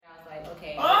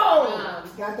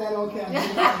Got that on camera.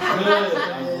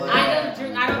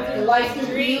 I don't do light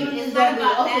drinks. It's not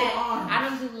about that. I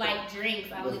don't do light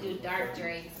drinks. I only do dark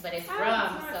drinks, but it's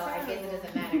rum, so I guess it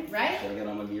doesn't matter, right? Should I get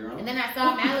on my gear on? And then I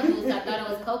saw Malibu, so I thought it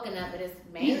was coconut, but it's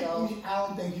mango. I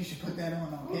don't think you should put that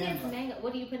on camera. Mango.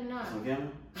 What are you putting on? On camera?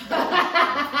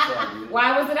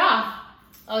 Why was it off?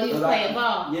 Oh, you was playing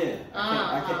ball. Yeah.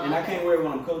 I can't wear it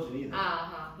when I'm coaching either.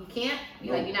 You can't?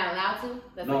 You're not allowed to?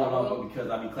 That's no,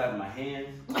 because I be clapping my hands.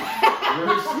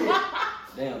 Real shit.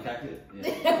 Damn, can I quit?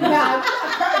 Yeah.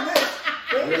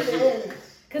 Real shit.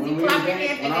 Because you clap your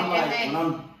hands when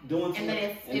I'm doing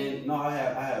something, I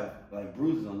have like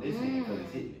bruises on this hand because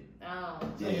it's hitting me. Oh.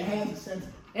 So your hands are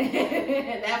sensitive.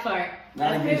 That part.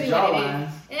 Not against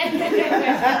jawlines.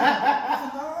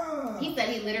 He said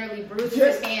he literally bruised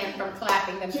his hand from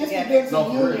clapping them just together. Against the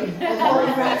union.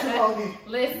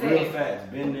 Listen. Real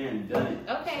fast. Been there and done it.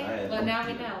 Okay. Well, now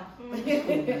we know.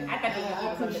 I thought you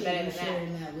were something better than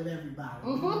sharing that with everybody. I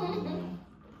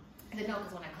said no,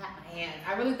 because when I clap my hands, I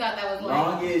really thought that was like.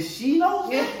 Long as she knows.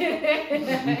 It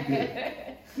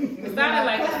sounded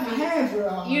like my hands were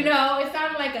on. It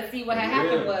sounded like a see what had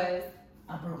happened was.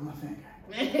 I broke my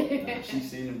finger. She's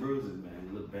seen the bruises, man.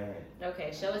 It look bad.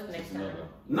 Okay, show us next time.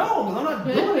 No, because I'm not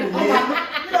doing it, man.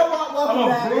 You know what? Welcome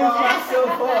back. I'm going to bruise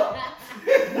myself up.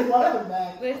 Welcome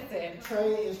back. Listen.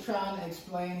 Trey is trying to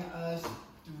explain to us the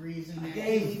reason. I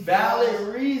gave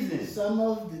valid reasons. Some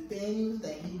of the things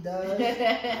that he does.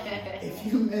 If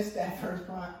you missed that first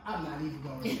part, I'm not even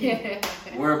going to repeat it.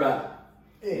 Worry about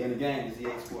it. In the game, it's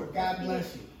EA Sports. God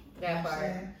bless you. That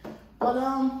part. But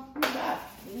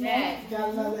got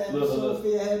another episode for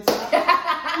your head top.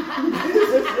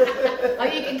 Oh,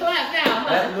 you can clap now,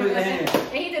 huh? And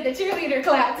he did the cheerleader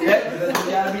clap too. Yeah, because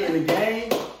you gotta be in the game.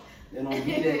 There don't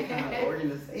be that kind of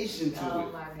organization to it.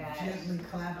 Oh my gosh. Gently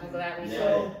clapping. I'm glad we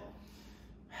So,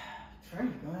 Trey,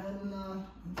 go ahead and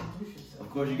introduce yourself. Of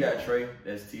course, you got Trey.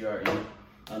 That's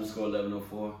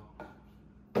TRE_1104.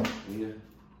 Yeah.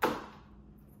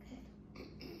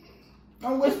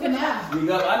 Don't whisper now. I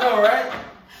know, right?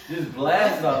 Just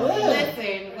blast it off.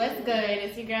 Listen, what's good?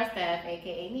 It's your girl Steph,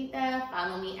 aka Nita.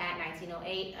 Follow me at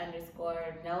 1908 _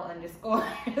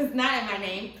 It's not in my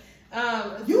name.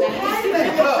 You have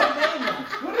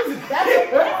that. What is it?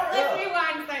 Let's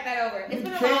rewind and start that over. It's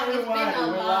been a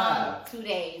long 2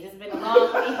 days. It's been a long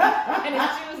week. And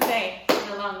it's Tuesday. It's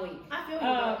been a long week. I feel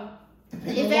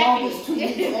Exactly.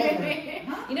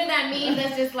 You know that meme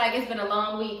that's just like it's been a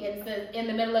long week and it's in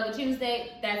the middle of a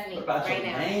Tuesday? That's me right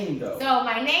now. Name, though? So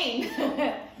my name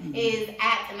is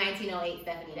at 1908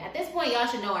 Stephanie. At this point, y'all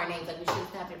should know our names. Like we shouldn't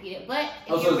have to repeat it. But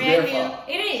if you're brand new,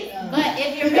 it is. But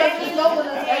if you're brand new to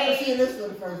the page,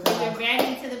 if you're brand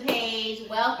new to the page,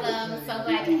 welcome. So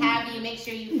glad to have you. Make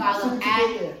sure you follow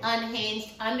at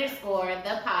 _unhinged_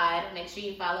 the pod. Make sure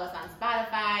you follow us on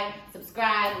Spotify.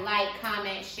 Subscribe, like,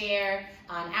 comment, share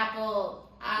on Apple,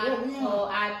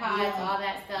 iPods, all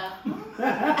that stuff.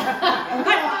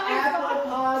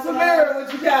 Samara,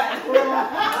 what you got?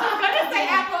 I'm gonna say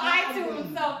Apple iTunes.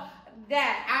 So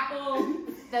that Apple,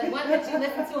 the one that you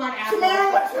listen to on Apple.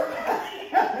 Samara, what's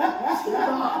your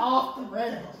off the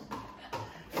rails.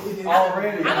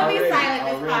 Already. I'm gonna be silent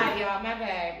this pod, y'all. My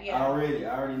bad. Yeah. I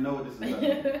already know what this is about.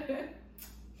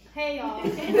 Hey y'all.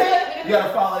 You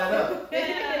gotta follow that up.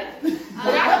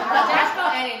 Josh go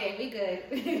edit it. We good.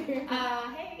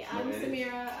 Hey, I'm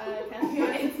Samira. Catch me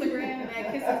on Instagram at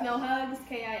Kisses No Hugs.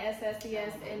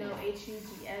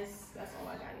 KISSESNOHUGS. That's all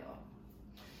I got, y'all.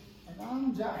 And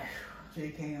I'm Josh.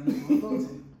 JK.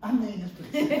 I mean, it's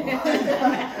pretty simple.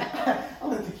 I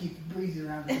like to keep the breeze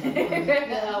around.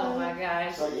 Oh my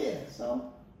gosh. So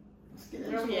let's get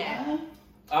into it. Yeah.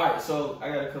 All right, so I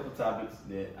got a couple topics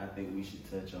that I think we should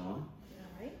touch on. All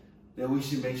right. That we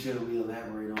should make sure that we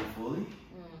elaborate on fully.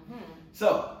 Mm-hmm.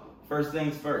 So, first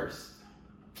things first.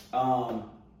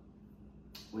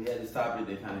 We had this topic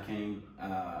that kind of came.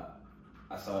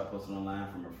 I saw it posted online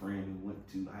from a friend who went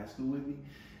to high school with me,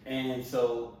 and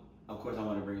so of course I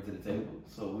want to bring it to the table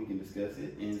so we can discuss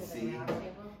it and see.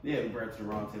 Yeah, we brought it to the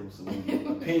round table so we can get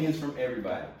opinions from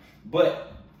everybody.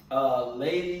 But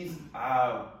ladies,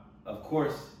 of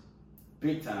course,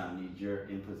 big time need your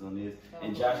inputs on this.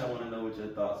 And Josh, I want to know what your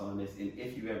thoughts on this. And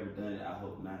if you've ever done it, I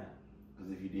hope not.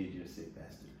 Because if you did, you're a sick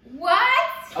bastard.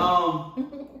 What?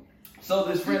 So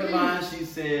this friend of mine, she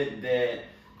said that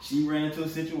she ran into a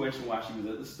situation while she was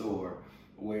at the store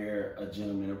where a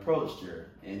gentleman approached her.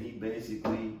 And he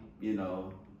basically,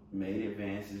 made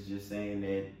advances just saying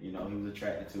that, he was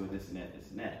attracted to her, this and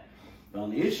that. The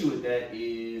only issue with that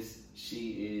is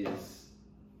she is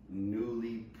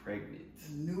newly pregnant.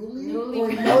 Newly Newly or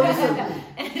pregnant.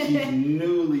 noticeably? She's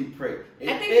newly pregnant.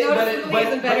 I think noticeably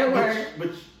is a better word. But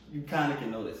you kind of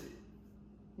can notice it.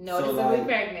 Noticeably So, like,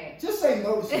 pregnant. Just say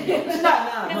noticeably. It's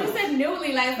not 9 Because months. you said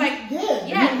newly, like, it's like,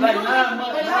 Yeah. Like newly, 9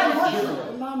 months. but 9 it's months not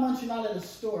different. 9 months, you're not at a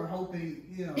store hoping,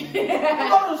 you know. You go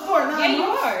to the store 9 Yeah, you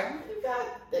months. are.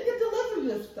 They can deliver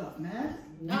your stuff, man.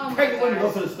 You Oh my pregnant when you go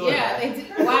gosh. to the store. Yeah, they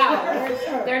do.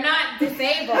 Wow. They're not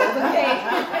disabled,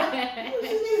 okay? She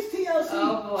needs TLC.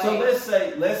 Oh boy. So let's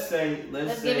say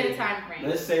Let's give it a time frame.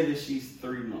 Let's say that she's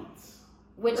 3 months.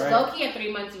 Which right? low-key at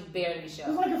 3 months you barely It's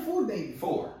show. like a food baby.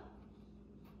 4.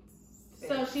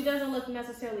 So she doesn't look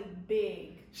necessarily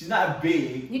big. She's not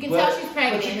big. You can but- tell she's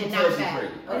pregnant but you can and tell not she's fat.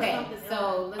 pregnant. Okay, Something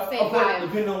so let's say Of course, 5.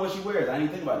 depending on what she wears. I didn't even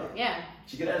think about it. Yeah,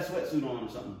 She could have a sweatsuit on or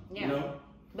something. Yeah. You know?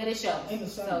 but it shows. In the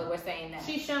summer. So we're saying that.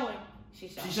 She's showing.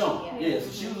 She's showing. She's showing. Yeah, so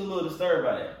she was a little disturbed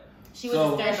by that. She was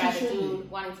So- disturbed by She the should dude be.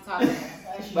 wanting to talk to her.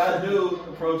 Actually, By the dude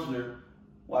approaching her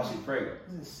while she's pregnant.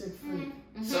 He's a sick freak.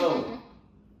 Mhm, So- mhm.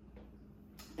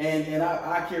 And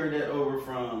I carry that over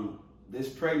from this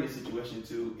pregnant situation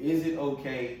to, is it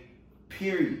okay,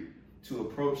 period, to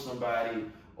approach somebody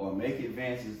or make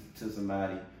advances to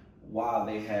somebody while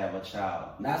they have a child?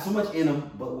 Not so much in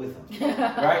them, but with them.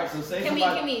 Right? So say Can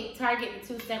somebody... we target the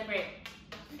two separate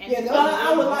Yeah, entities? no,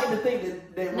 I would like to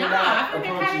think that we're Nah, not I think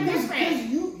they're approaching kinda this. different.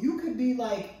 Because you could be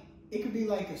like, it could be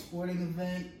like a sporting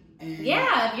event. And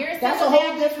Yeah, if you're a that's a single whole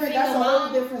man, different. That's a single whole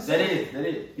mom, different. That setting.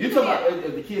 is. You're talking about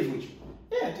if the kids with you.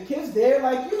 Yeah, the kids there,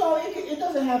 like, you know, it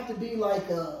doesn't have to be like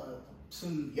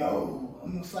some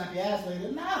I'm gonna slap your ass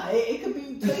later. Nah, it could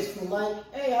be tasteful. Like,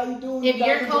 hey, how you doing? If You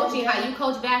you're guys coaching, enjoying how that? you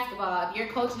coach basketball, if you're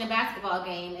coaching a basketball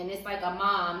game and it's like a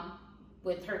mom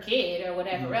with her kid or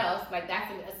whatever else, like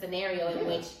that's a scenario in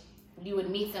which you would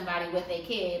meet somebody with a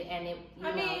kid and it,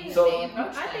 So- they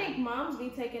approach I them. think moms be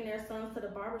taking their sons to the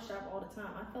barbershop all the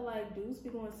time. I feel like dudes be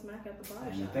going smack at the I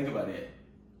didn't barbershop. think about that.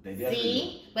 They definitely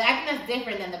See, but I think that's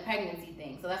different than the pregnancy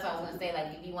thing. So that's what I was gonna say.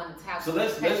 Like, if you want to talk So about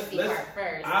let's- the pregnancy let's- part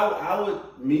first, I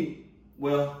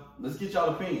would let's get y'all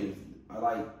opinions.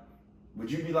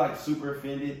 Would you be like super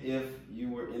offended if you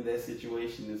were in that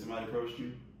situation and somebody approached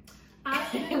you?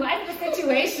 why the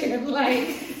situation? Like,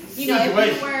 if you were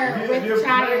If you're with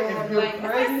child, pregnant- if you're like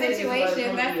that's pregnant, a it's situation.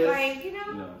 like, That's yes. like,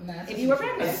 Nah, that's if a you were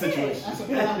situation. pregnant, That's a situation. That's a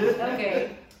problem.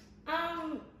 okay.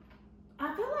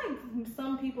 I feel like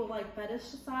some people like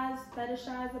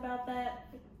fetishize about that.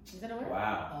 Is that a word?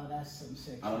 Wow. Oh, that's some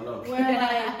sick. I don't know. Where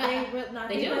like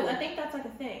They do. I think that's like a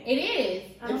thing. It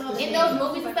is. I don't know. In those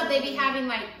movies and stuff, they be having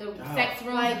like the Oh. sex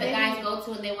rooms Like, that the they- guys go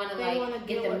to, and they want to they wanna like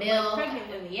deal get the with, meal. like, pregnant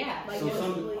women. Yeah. Like, So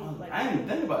I didn't even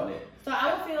think about that. So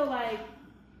I would feel like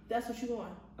that's what you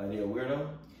want. Like you're a weirdo?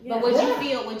 Yeah. But would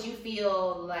you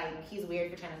feel like he's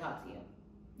weird for trying to talk to you?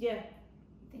 Yeah.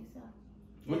 I think so.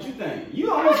 What you think?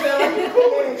 You almost sound like you're cool.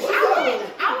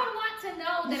 I would want to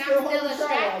know that I'm still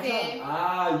attractive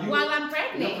while I'm your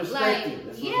pregnant. perspective. Like,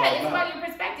 That's what yeah, it's it's about. about your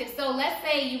perspective. So let's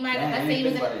say you might, Damn, I didn't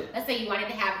think about it. let's say you wanted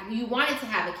to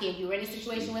have a kid. You were in a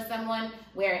situation with someone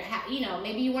where,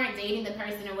 maybe you weren't dating the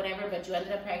person or whatever, but you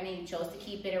ended up pregnant. You chose to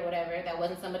keep it or whatever. That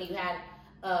wasn't somebody you had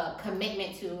a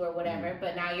commitment to or whatever.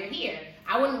 But now you're here.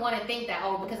 I wouldn't want to think that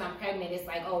because I'm pregnant, it's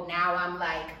like now I'm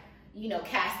like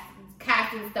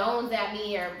casting stones at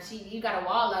me or you got a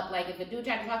wall up. Like if a dude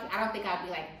tried to talk to me, I don't think I'd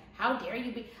be like, how dare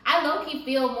you be? I low-key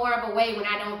feel more of a way when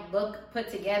I don't look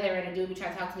put together and a dude be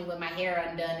trying to talk to me with my hair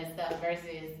undone and stuff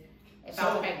versus if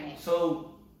I was pregnant.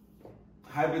 So,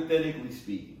 hypothetically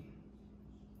speaking,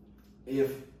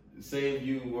 if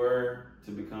you were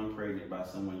to become pregnant by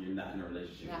someone you're not in a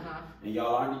relationship with, and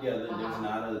y'all aren't together,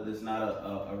 there's not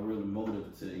a real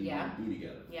motive to even be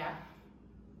together. Yeah.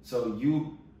 So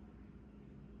you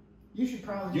should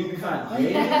probably be fine.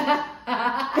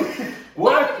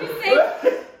 What would you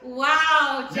say?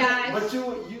 Wow, Josh. But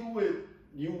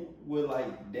you would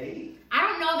like date? I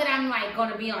don't know that I'm like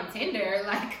gonna be on Tinder,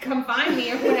 like come find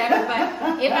me or whatever.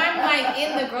 But if I'm like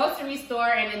in the grocery store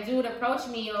and a dude approach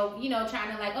me or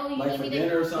trying to like, you like need me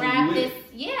dinner or to something, grab this,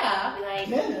 I'll be like,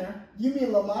 dinner? You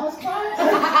mean Lamar's car?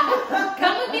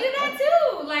 come with me to that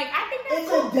too. Like I think that's It's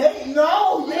cool. a date.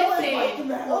 No, you don't Listen, like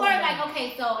that. or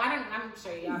like so I'm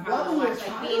sure y'all probably What watch is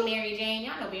like it, Being Mary Jane.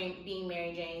 Y'all know Being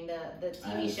Mary Jane, the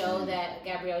TV show that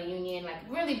Gabrielle Union, like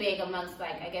really big amongst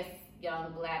like I guess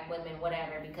young black women,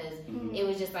 whatever, because it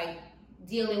was just like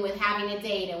dealing with having a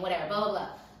date and whatever, blah blah blah.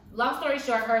 Long story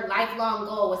short, her lifelong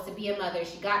goal was to be a mother.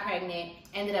 She got pregnant,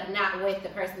 ended up not with the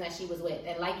person that she was with.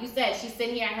 And like you said, she's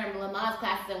sitting here at her Lamaze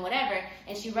classes and whatever,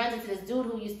 and she runs into this dude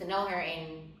who used to know her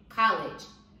in college,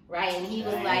 right? And he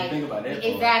was like,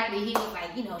 exactly. He was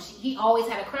like, he always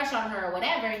had a crush on her or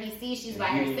whatever. He sees she's by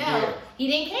herself. He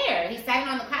didn't care. He sat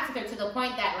on the class with her to the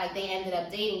point that like they ended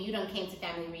up dating. You done came to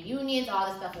family reunions, all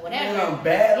this stuff or whatever.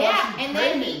 Bad. And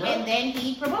then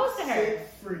he proposed to her.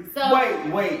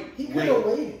 So wait. He could have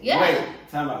waited. Yeah. Wait,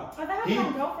 time out. I've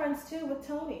had girlfriends too with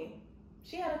Tony.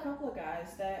 She had a couple of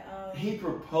guys that. He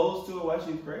proposed to her while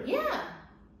she was pregnant. Yeah.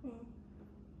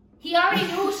 He already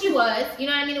knew who she was. You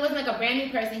know what I mean? It wasn't like a brand new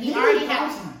person. He already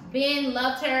had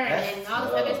loved her and all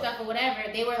this other stuff or whatever.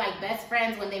 They were like best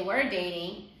friends when they were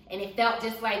dating, and it felt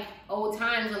just like old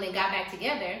times when they got back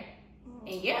together.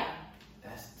 And yeah.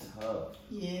 That's tough.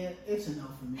 Yeah, it's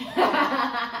enough for me.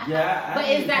 But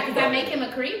does that make him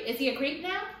a creep? Is he a creep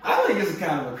now? I think it's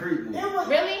kind of a creep now.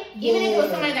 Really? Even if it was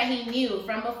somebody that he knew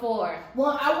from before.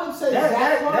 Well, I would say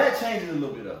that changes a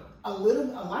little bit up. A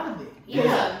lot of it.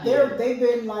 Yeah. They've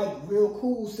been like real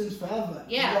cool since forever.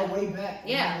 Yeah. You go way back.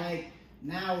 Yeah. And like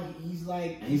now he's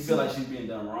like. And he feel like she's being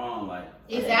done wrong. Like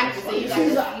exactly. So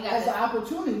you got as an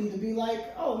opportunity to be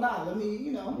like, oh nah, let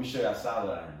me Let me show you how solid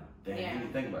I am. Damn, you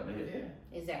didn't think about that.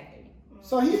 Yeah. Exactly.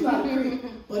 So he's not a creep.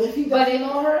 But if he doesn't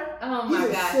know her, oh my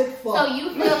he's God. a sick fuck. So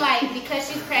you feel like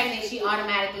because she's pregnant, she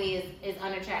automatically is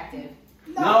unattractive.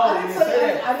 No, I didn't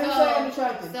say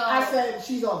unattractive. I said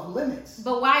she's off limits.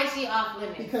 But why is she off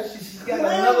limits? Because she's got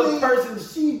another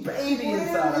person's baby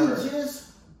inside of her.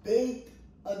 Just baked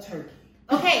a turkey.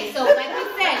 Okay, so like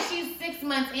we said, she's 6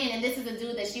 months in, and this is a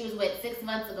dude that she was with 6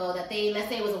 months ago. That let's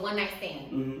say it was a one night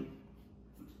stand. Mm-hmm.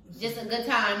 Just a good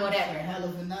time, whatever. A hell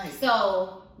of a night.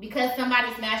 So because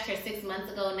somebody smashed her 6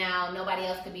 months ago, now nobody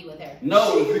else could be with her.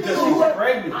 No, because she's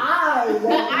pregnant. I'm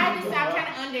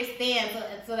trying to understand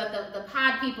so that the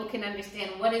pod people can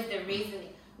understand what is the reason.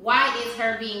 Why is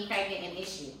her being pregnant an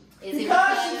issue? Is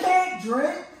because she can't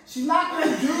drink? She's not going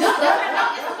to do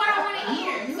that. This is what I want to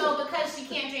hear. So because she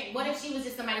can't drink, what if she was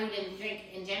just somebody who didn't drink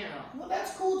in general? Well,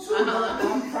 that's cool too.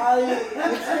 I'm probably it's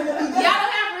gonna be y'all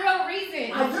don't have real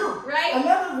reason. I do. Right?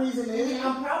 Another reason is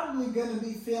I'm probably going to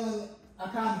be feeling a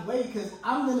kind of way because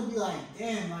I'm going to be like,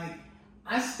 damn, like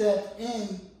I stepped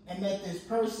in and met this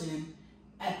person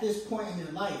at this point in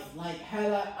their life. Like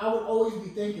I would always be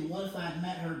thinking, what if I had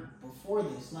met her before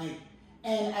this? Like,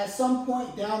 and at some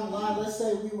point down the line, let's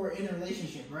say we were in a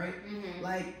relationship, right? Mm-hmm.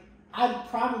 Like I'd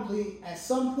probably at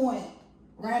some point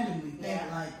randomly think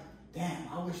like, damn,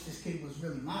 I wish this kid was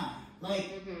really mine. Like,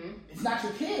 it's not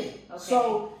your kid. Okay.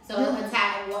 So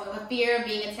a fear of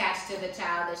being attached to the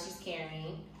child that she's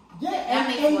carrying. Yeah,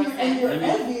 and you're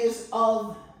envious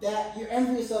of that. You're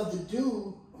envious of the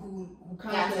dude who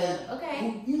kind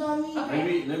of, you know what I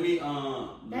mean? Okay. Let me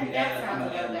add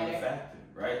another factor,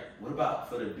 right? What about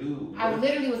for the dude? I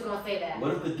literally was gonna say that.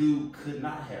 What if the dude could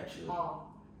not have children? Oh.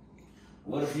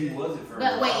 What if he wasn't for?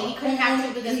 But wait, he couldn't have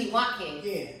children because he wants kids.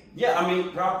 Yeah. Yeah, I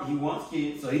mean, probably he wants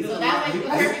kids, so he doesn't. So that's like the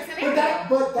perfect scenario.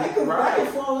 But that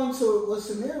could fall into what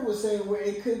Samira was saying, where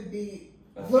it could be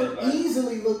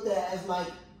easily looked at as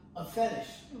like a fetish,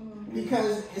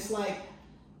 because it's like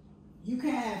you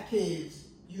can't have kids.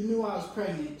 You knew I was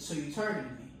pregnant, so you targeted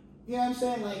me. You know what I'm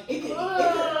saying? Like it could.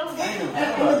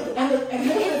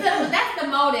 That's the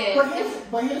motive.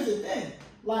 But here's the thing: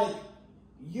 like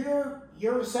your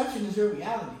reception is your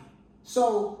reality.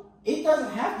 So it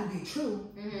doesn't have to be true.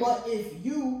 Mm-hmm. But if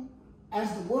you,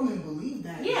 as the woman, believe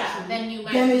that, it's true, then you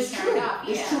might then be it's turned true. up.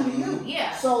 It's true to you.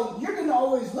 Yeah. So you're gonna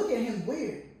always look at him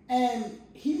weird, and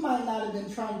he might not have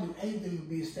been trying to do anything to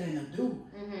be a stand-up dude.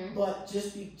 Mm-hmm. But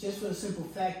just for the simple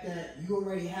fact that you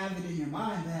already have it in your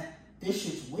mind that this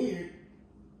shit's weird,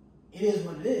 it is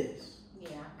what it is. Yeah,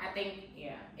 I think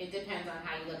it depends on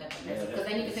how you look at the person. Because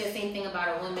then you can say the same thing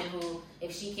about a woman who,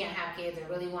 if she can't have kids or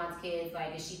really wants kids,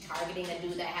 like is she targeting a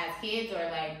dude that has kids, or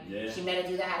like she met a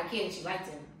dude that had a kid and she liked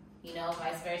him? You know,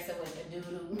 vice versa with a dude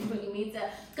who really needs to.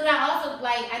 Because I also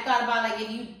I thought about like if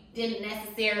you didn't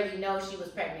necessarily know she was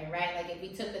pregnant, right? Like if we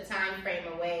took the time frame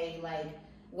away, like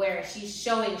where she's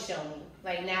showing,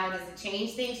 like now does it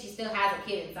change things? She still has a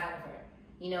kid inside of her,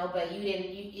 you know, but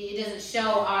it doesn't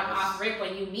show on off rip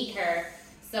when you meet her.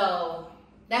 So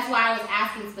that's why I was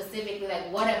asking specifically,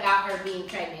 like, what about her being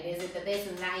pregnant? Is it the this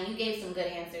and that? And you gave some good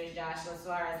answers, Josh, as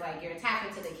far as, like, you're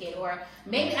attaching to the kid. Or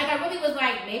maybe, like, I really was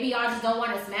like, maybe y'all just don't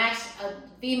want to smash a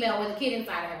female with a kid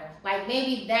inside of her. Like,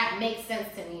 maybe that makes sense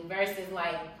to me versus,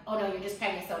 like, oh, no, you're just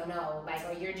pregnant, so no. Like,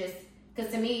 or you're just, because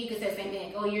to me, you could say the same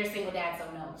thing, oh, you're a single dad, so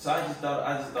no. So I just thought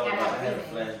I had a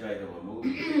flashback of a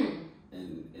movie.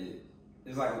 And it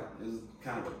was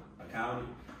kind of a comedy.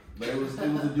 But it was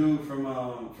a dude from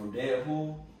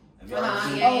Deadpool. Have you ever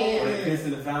seen it? When they piss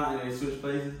in the fountain and they switch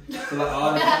places. So like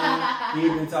all the time, he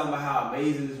had been talking about how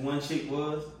amazing this one chick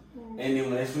was. And And then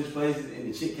when they switched places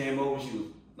and the chick came over, she was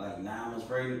like 9 months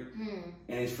pregnant.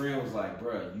 And his friend was like,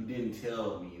 bruh, you didn't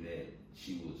tell me that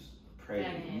she was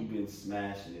pregnant. You've been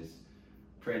smashing this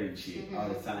pregnant chick all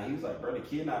the time. He was like, bro, the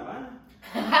kid not mine.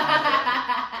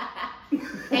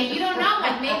 And you don't know,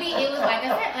 like maybe it was like I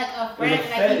said, like a friend,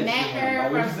 like he met her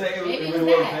from maybe it was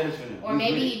that. Or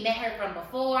maybe he met her from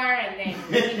before and then,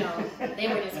 you know, they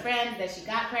were just friends that she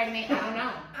got pregnant. I don't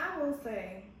know. I will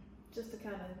say, just to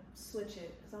kind of switch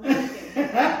it, because I'm thinking.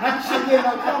 Should get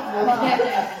uncomfortable.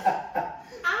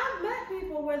 I've met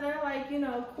people where they're like, you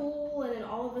know, cool, and then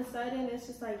all of a sudden it's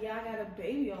just like, yeah, I got a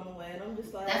baby on the way, and I'm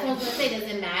just like, that's what I was gonna say. Does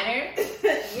it matter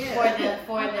yeah.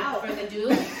 for the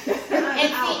dude? And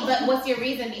see, but what's your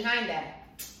reason behind that?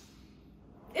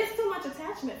 It's too much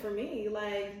attachment for me.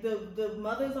 Like the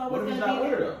mother's always gonna be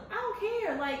there. Her? I don't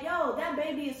care. Like, yo, that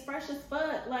baby is fresh as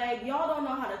fuck. Like, y'all don't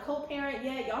know how to co-parent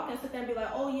yet. Y'all can sit there and be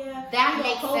like, oh yeah, that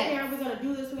makes co-parent. sense. We're gonna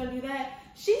do this. We're gonna do that.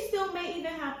 She still may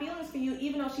even have feelings for you,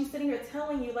 even though she's sitting here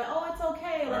telling you like, oh, it's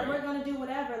okay. Like, we're gonna do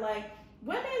whatever. Like,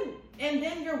 women, and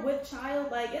then you're with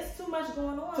child. Like, it's too much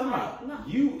going on. Like, no.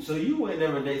 So you would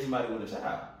never date somebody with a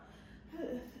child?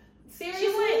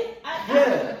 Seriously?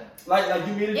 Yeah. Like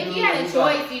you mean if you had a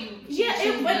choice,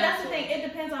 but that's the thing. It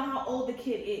depends on how old the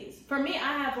kid is. For me,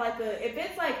 I have like if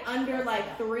it's like under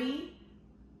like 3,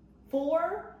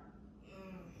 4.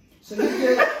 So if the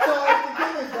kid is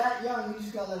that young, you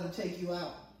just gotta let him take you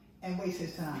out and waste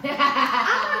his time.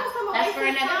 That's for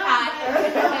another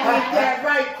podcast. That's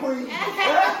right, queen.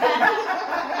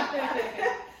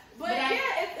 But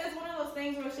yeah, it's one of those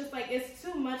things where it's just like it's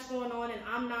too much going on, and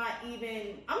I'm trying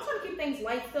to keep things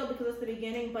light still because it's the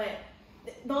beginning, but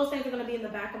those things are going to be in the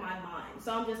back of my mind.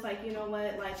 So I'm just like, you know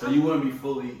what, like. So you wouldn't be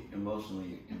fully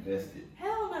emotionally invested?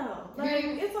 Hell no! Like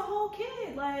it's a whole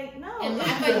kid. Like no. And I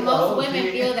feel like most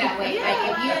women feel that way.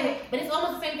 Yeah, but it's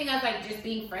almost the same thing as like just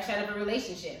being fresh out of a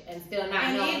relationship and still not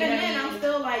and knowing. Even then, I'm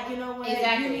still like, you know what?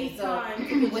 Exactly. You need so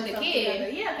time with the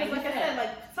kid. Yeah, because like I said,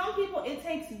 like some people, it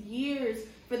takes years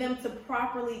for them to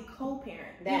properly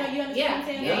co-parent. You understand what I'm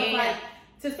saying? Yeah. Like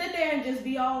to sit there and just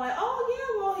be all like, oh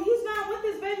yeah, well he's not with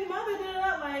his baby mother.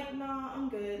 Like, nah, I'm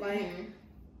good. Like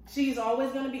she's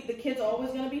always gonna be, the kid's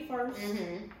always gonna be first.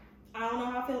 I don't know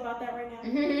how I feel about that right now.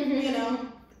 You know,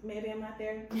 maybe I'm not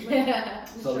there.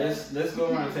 So let's go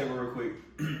around the table real quick.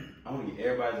 I want to get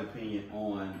everybody's opinion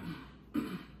on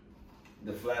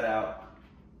the flat out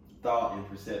thought and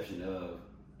perception of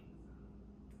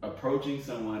approaching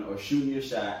someone or shooting your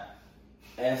shot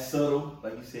as subtle,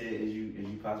 like you said, as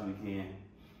you possibly can,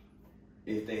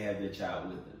 if they have their child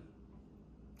with them.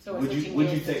 So would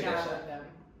you take that shot?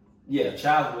 Yeah,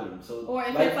 child with them. So or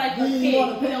if it's like a kid, you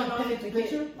don't know if it's a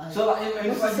picture. Kid. So like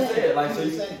you said, like so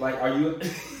you like, are you?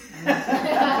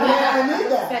 Yeah, I need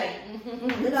that.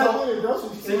 You're not getting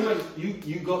grocery store.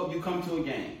 You come to a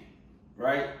game,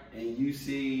 right? And you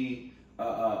see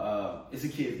it's a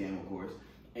kids game, of course.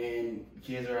 And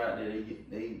kids are out there,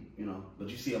 they you know, but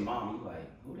you see a mom, you like,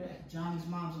 who that? Johnny's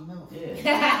mom's a milf. Yeah,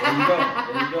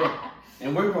 there you go.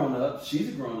 And we're grown up. She's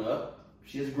a grown up.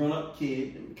 She has a grown up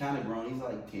kid, kind of grown. He's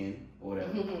like 10 or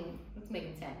whatever. Let's make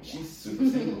him 10. She's super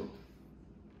single.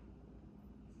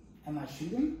 Am I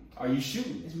shooting? Are you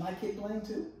shooting? Is my kid playing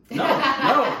too? No.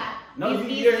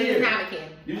 He's You're not a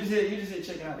kid. You just here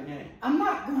checking out the game. I'm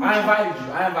not. I invited you.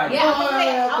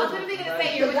 Yeah, I was literally gonna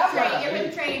say you're with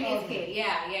the train his kid.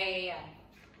 Yeah.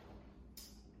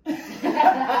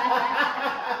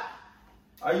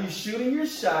 Are you shooting your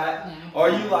shot, or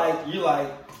are you like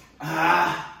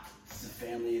it's a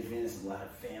family event. There's a lot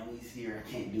of families here. I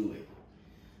can't do it.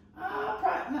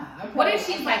 What if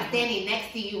she's like standing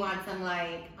next to you on some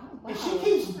like, oh wow. If she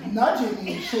keeps nudging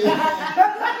me and shit.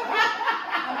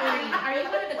 Are you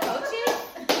one of the coaches?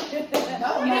 No,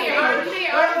 you know your arm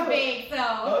is big, so.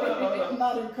 I'm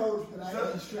not a coach, but I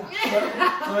can instruct.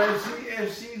 So if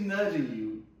she's nudging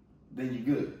you, then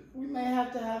you're good. We may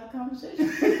have to have a conversation.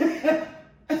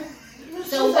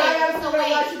 So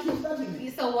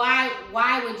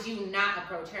why would you not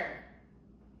approach her?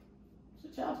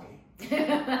 It's a child game.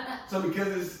 So because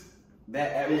it's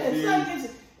that atmosphere.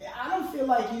 I don't feel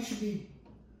like you should be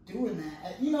doing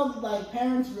that. You know, like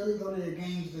parents really go to their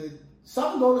games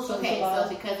some go to socialize.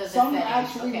 So because of some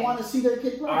actually want to see their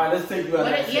kid play. All right, let's take you out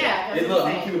of that setting. Yeah. Hey, look,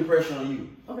 I'm keeping pressure on you.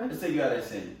 Okay. Let's take you out of that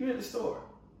setting. You're at the store.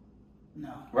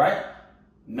 No. Right?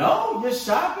 No? You're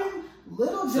shopping?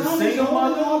 Little John is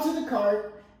holding on to the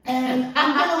cart, and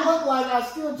I'm going to look like I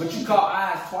still But you caught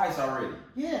eyes twice already.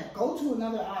 Yeah, go to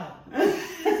another aisle.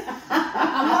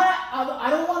 I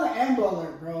don't want to Amber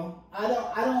Alert, bro. I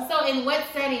don't. So in what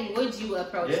setting would you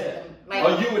approach them? Like,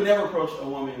 or you would never approach a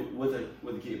woman with a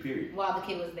kid, period. While the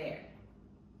kid was there.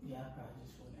 Yeah, I probably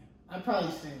just wouldn't. I'd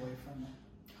probably stay away from it.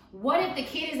 What if the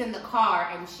kid is in the car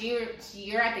and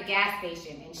you're at the gas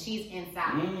station and she's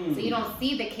inside, so you don't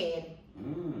see the kid,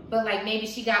 but like maybe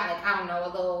she got like, I don't know,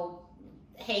 a little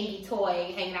hangy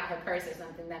toy hanging out her purse or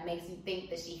something that makes you think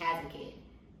that she has a kid.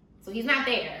 So he's not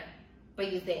there, but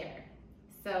he's there.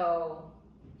 So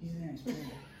he's there in spirit.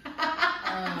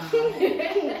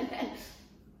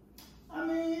 I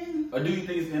mean, or do you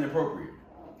think it's inappropriate?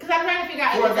 Because I'm trying to figure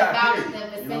out if it's about the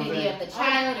vicinity of the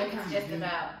child or if it's just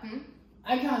about.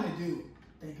 I kind of do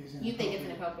think it's inappropriate. You think it's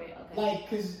inappropriate, okay? Like,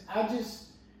 cause I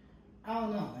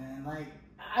don't know, man. Like,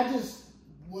 I just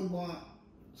would want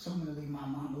someone to leave my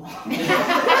mom alone.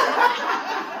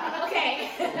 Okay.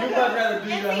 You'd much rather do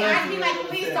your I'd be like,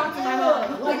 please talk to my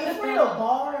mom. Like, if we're at a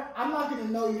bar, I'm not gonna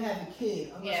know you have a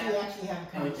kid unless we actually have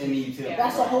a conversation.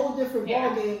 That's a whole different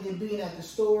ball game than being at the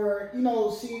store.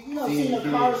 Seeing a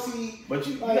car seat. But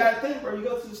you gotta think, bro. You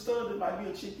go to the store, there might be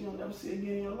a chick you'll never see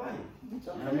again in your life. You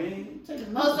know what I mean? So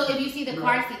if you see the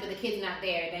car seat but the kid's not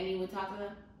there, then you would talk to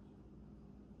them?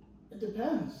 It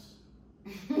depends.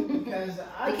 Because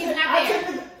the kid's not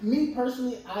there. Me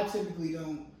personally, I typically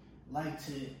don't like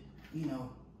to,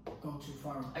 go too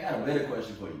far. I got a better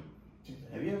question for you.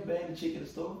 Have you ever banged a chick at the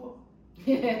store before?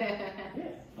 Yeah.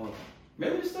 Okay.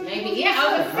 Maybe the store. Maybe, yeah,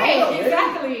 I was afraid.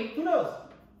 Exactly. Who knows?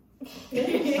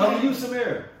 How about you,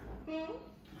 Samira?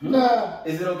 Nah.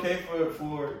 Is it okay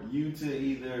for you to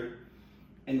either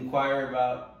inquire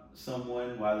about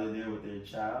someone while they're there with their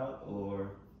child,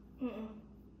 or?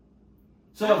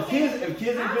 So if kids in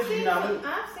pictures, I've seen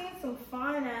some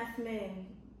fine ass men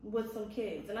with some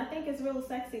kids, and I think it's real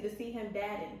sexy to see him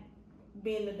dadding,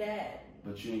 being the dad.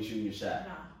 But you ain't shooting your shot.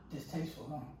 Nah. Distasteful,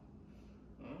 huh?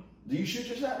 Do you shoot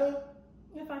your shot though?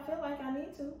 If I feel like I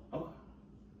need to. Okay.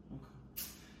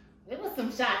 There was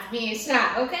some shots being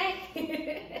shot, okay?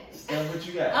 Steph, what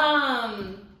you got?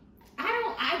 I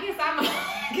guess I'm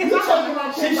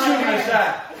She's shooting her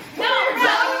shot. No,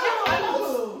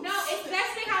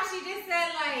 especially how she just said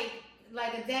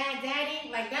like a daddy,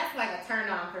 like that's like a turn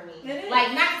on for me.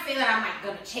 Like, not to say that I'm like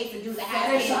gonna chase a dude that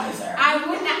has kids. I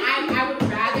would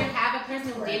rather have a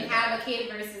person who didn't have a kid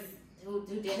versus who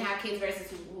didn't have kids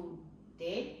versus who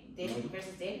did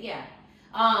versus did. Yeah.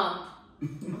 I'm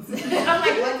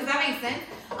like, what? Does that make sense?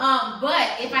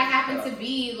 But if I happen to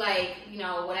be like,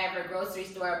 whatever, grocery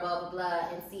store, blah, blah, blah,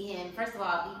 and see him, first of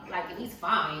all, if he's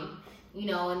fine,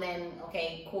 and then,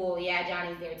 okay, cool, yeah,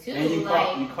 Johnny's there too. And you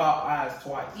caught eyes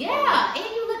twice. Yeah, and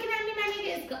you looking at me, my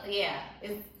nigga,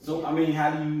 So, I mean,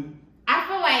 how do you... I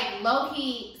feel like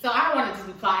low-key, so I don't want to just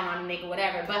be plotting on a nigga,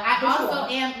 whatever, but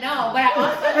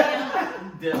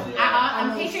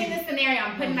I'm picturing this scenario,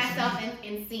 I'm putting myself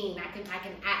in scene, I can act,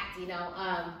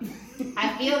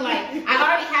 I feel like, I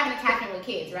already have an attachment with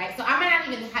kids, right, so I might not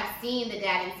even have seen the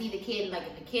dad and see the kid, and like,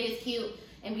 if the kid is cute,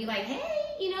 and be like,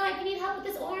 hey, you need help with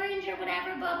this orange or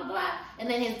whatever, blah, blah, blah. And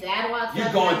then his dad walks up.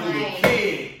 You're going through the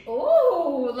kid.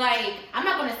 Ooh, I'm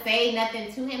not going to say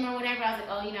nothing to him or whatever. I was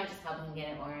like, just helping him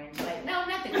get an orange. Like, no,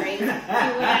 nothing crazy. Whatever.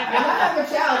 I'm a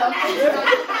child.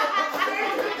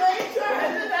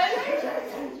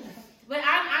 But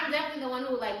I'm definitely the one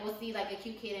who, will see, a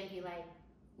cute kid and be like,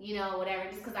 whatever,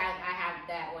 just because I have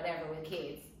that whatever with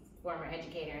kids, former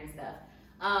educator and stuff.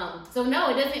 So no,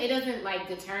 it doesn't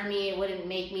deter me. It wouldn't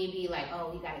make me be like,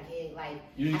 oh, he got a kid. I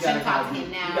shouldn't talk to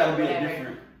him now. You gotta be a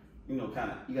different, you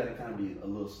gotta kind of be a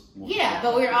little more. Yeah,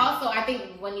 but we're also, I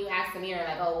think when you ask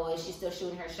Samira, oh, well, is she still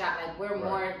shooting her shot? We're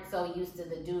more so used to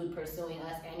the dude pursuing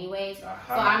us anyways. So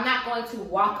I'm not going to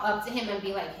walk up to him and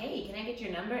be like, hey, can I get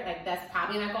your number? That's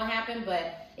probably not going to happen.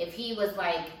 But if he was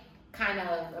kind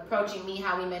of approaching me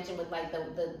how we mentioned with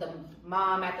the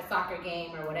mom at the soccer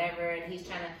game or whatever, and he's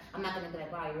trying to, I'm not gonna be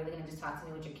like, wow, you're really gonna just talk to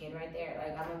me with your kid right there?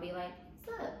 I'm gonna be like,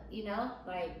 what's up?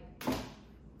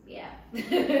 Yeah.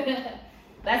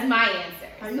 That's my answer.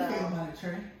 How you feel about it,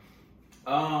 Trey?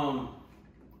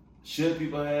 Should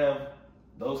people have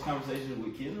those conversations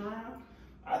with kids around?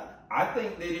 I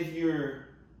think that if you're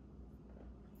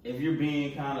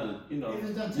being kind of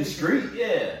discreet,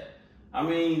 yeah. I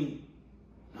mean,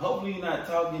 hopefully you're not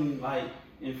talking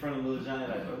in front of little Johnny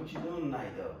bro, what you doing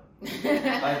tonight though?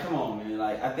 Come on, man.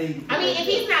 I think. If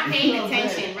he's not paying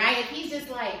attention, right? If he's just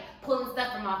pulling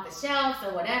stuff from off the shelves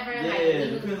or whatever.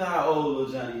 Yeah, depends on how old little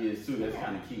Johnny is too. That's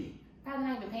kind of key. Probably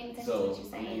not even paying attention to what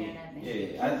you're saying or nothing.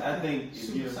 Yeah, I think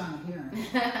if you're.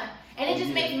 And it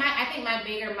just makes I think my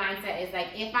bigger mindset is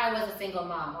if I was a single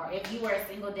mom or if you were a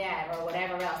single dad or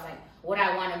whatever else, would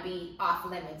I want to be off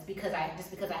limits because I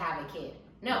have a kid?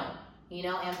 No.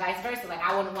 And vice versa.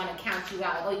 I wouldn't want to count you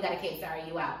out. Oh, you got a kid, sorry,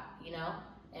 you out.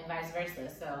 And vice versa.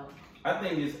 So I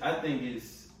think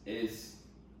it's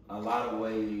a lot of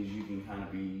ways you can kind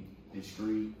of be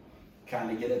discreet,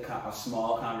 kind of get a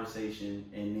small conversation,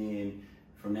 and then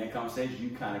from that conversation,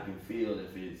 you kind of can feel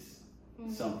if it's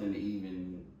something to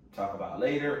even talk about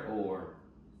later or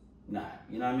not.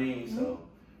 You know what I mean? Mm-hmm. So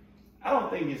I don't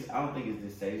think it's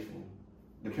distasteful,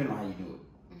 depending on how you do it.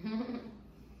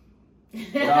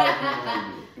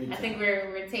 I think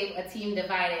we're a team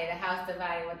divided, a house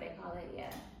divided, what they call it.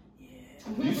 Yeah.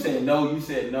 You said no. You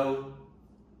said no.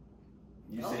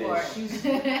 You Go said for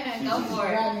it. Go for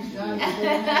it.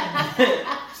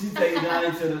 She's taking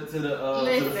Johnny to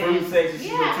the fruit section. She's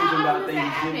gonna teach him about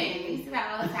things. We used to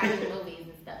have all the time in movies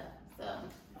and stuff.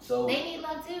 So they need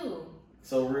love too.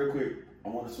 So real quick, I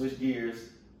want to switch gears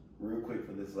real quick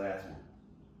for this last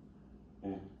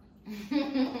one.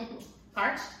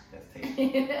 Parch? That's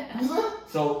tasty.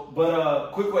 So,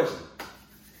 but quick question.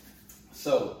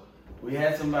 So we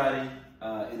had somebody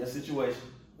in a situation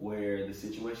where the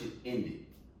situation ended,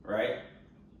 right?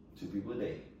 2 people a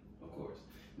day, of course.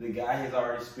 The guy has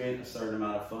already spent a certain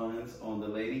amount of funds on the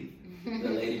lady. The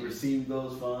lady received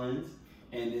those funds,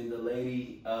 and then the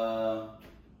lady,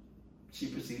 she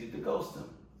proceeded to ghost him.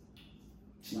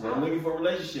 She wasn't looking for a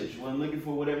relationship. She wasn't looking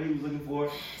for whatever he was looking for.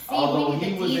 Although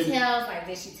he was details, like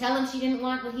did she tell him she didn't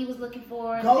want what he was looking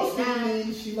for? Ghosting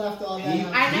means she left all that.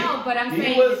 I know, but I'm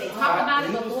saying did they talk about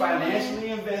it before? He was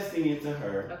financially investing into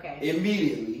her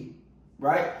immediately,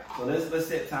 right? So let's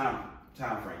set time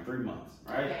frame, 3 months,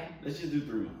 right? Okay. Let's just do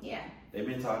 3 months. Yeah. They've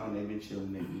been talking, they've been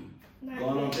chilling, they've been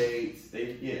going on dates.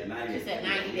 90 days. She said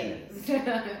 90 days.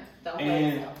 Don't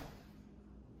play yourself.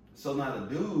 So now the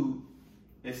dude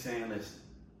is saying, listen,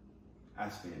 I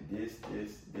spent this.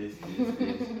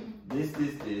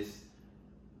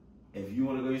 If you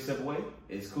want to go your separate way,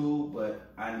 it's cool,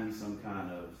 but I need some kind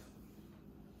of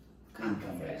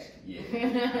income back. Yeah.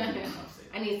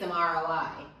 I need some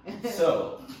ROI.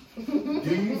 So,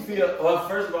 do you feel, well,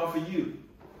 first of all, for you,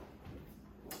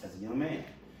 as a young man,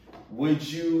 would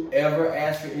you ever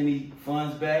ask for any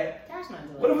funds back? Gosh, not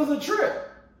doing What if it's a trip?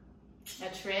 A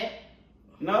trip?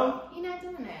 No? You're not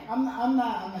doing that. I'm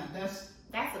not.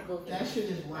 That's a goofy. That shit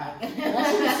is whack. That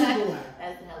shit is super whack.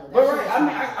 That's hella. But right, I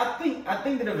mean, I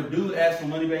think that if a dude asks for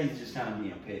money back, he's just kind of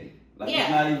being petty. Like it's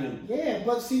not even. Yeah,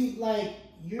 but see, like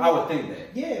I would think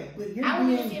that. Yeah, but you're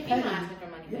being petty.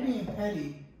 You're being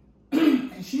petty,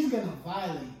 and she's gonna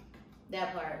violate.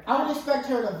 That part. I would expect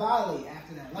her to violate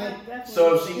after that. Like,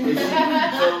 so if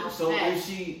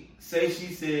she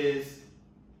says,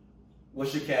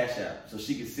 "What's your cash app?" so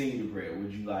she can send you the bread,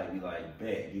 would you be like,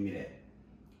 "Bet, give me that"?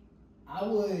 I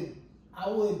would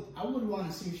want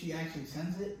to see if she actually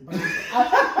sends it. But hear me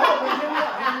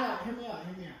out.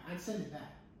 I'd send it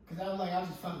back because I was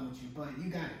just fucking with you, but you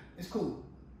got it. It's cool.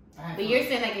 But you're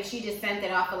saying like if she just sent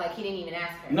it off, but like he didn't even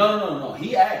ask her. No.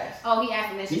 He asked. Oh, he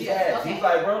asked, and then she asked. Okay. He's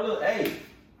like, bro, look, hey,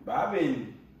 I've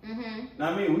been.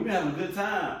 I mean, we've been having a good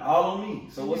time, all on me.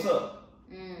 So what's up?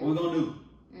 What we gonna do?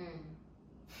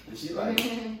 And she's like,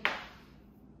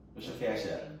 what's your cash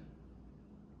app?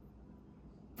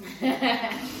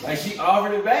 Like she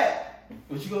offered it back.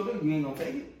 What you gonna do? You ain't gonna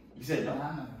take it? You said no. I'm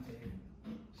not gonna take it.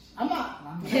 I'm not.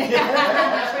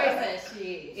 Trey says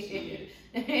shit.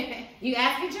 You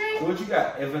ask me, Trey? So what you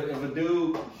got? If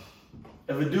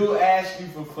a dude asks you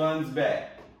for funds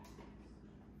back.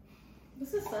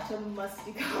 This is such a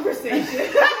musty conversation.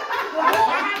 I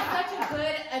have such a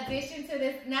good addition to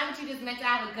this. Now that you just mentioned,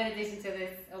 I have a good addition to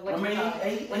this. When it comes to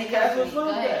me, go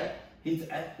ahead.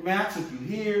 Man, I took you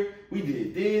here. We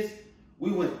did this.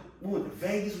 We went to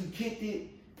Vegas. We kicked it.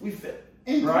 We felt.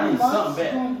 Bro, I need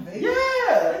something back.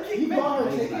 Yeah, he bought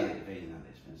her ticket. Vegas not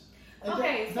that expensive.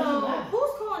 Okay, so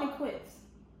who's calling it quits?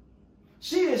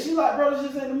 She is. She like, bro, this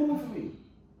just ain't the move for me.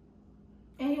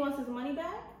 And he wants his money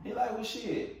back? He like, well,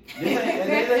 shit. This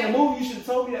ain't the move. You should have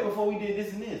told me that before we did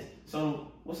this and this.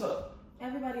 So, what's up?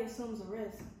 Everybody assumes a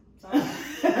risk.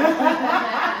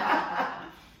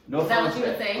 No, is that what you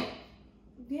would say?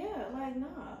 Yeah, like,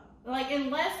 nah. Like,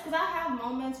 unless, because I have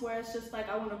moments where it's just like,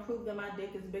 I want to prove that my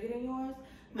dick is bigger than yours.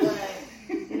 But,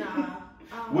 nah.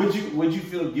 Would you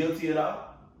feel guilty at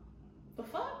all? The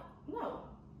fuck? No.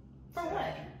 For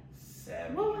what?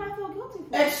 Savage. What would I feel guilty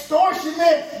for?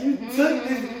 Extortionate! You took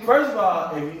this. First of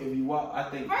all, if you walk, I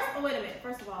think. Wait a minute.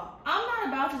 First of all, I'm not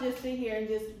about to just sit here and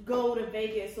just go to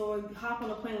Vegas or hop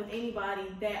on a plane with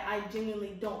anybody that I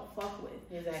genuinely don't fuck with.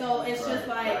 Exactly. So it's just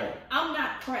like, I'm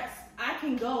not pressed. I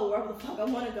can go wherever the fuck I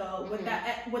want to go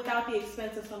without the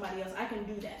expense of somebody else. I can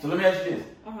do that. So let me ask you this.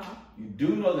 You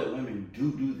do know that women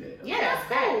do that. Yeah, that's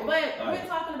cool. But we're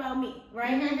talking about me,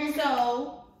 right?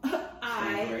 So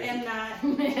I am not,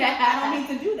 I don't need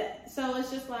to do that. So it's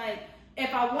just like,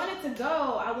 if I wanted to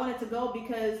go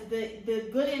because the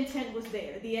good intent was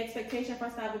there. The expectation for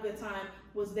us to have a good time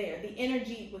was there. The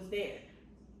energy was there.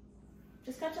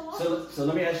 Just cut your losses. So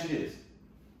let me ask you this.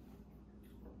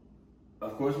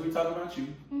 Of course, we talk about you,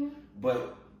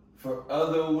 but for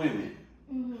other women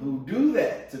who do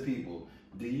that to people,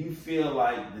 do you feel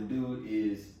like the dude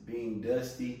is being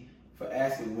dusty for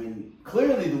asking when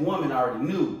clearly the woman already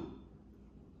knew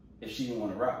if she didn't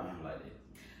want to rock with him like that?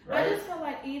 Right? I just feel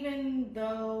like even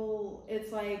though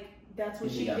it's like that's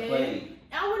what she did, played.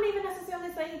 I wouldn't even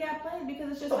necessarily say he got played because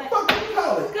it's just What the fuck do you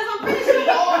call it? Because I'm pretty sure.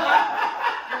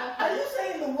 Are you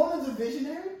saying the woman's a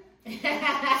visionary?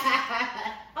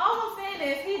 All I'm saying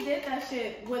is he did that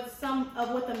shit with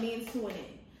a means to an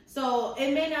end. So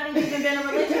it may not have even been a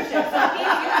relationship. So he's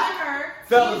using her.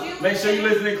 Fellas, make sure you're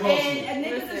listening closely. And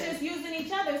niggas is just using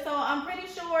each other. So I'm pretty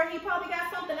sure he probably got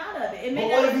something out of it. It may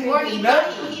But not what if Or he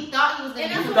thought he was going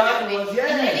to He thought it was,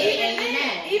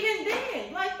 yeah. Even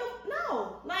then, like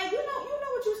no, like you know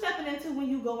what you stepping into when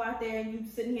you go out there and you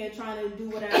sitting here trying to do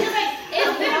whatever. It's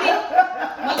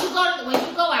literally when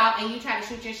you go out and you try to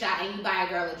shoot your shot and you buy a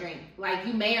girl a drink, like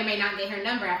you may or may not get her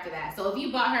number after that. So if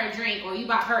you bought her a drink or you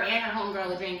bought her and her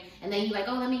homegirl a drink and then you like,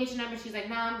 oh, let me get your number, she's like,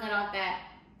 nah, I'm good off that.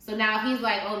 So now he's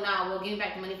like, oh no, we'll give me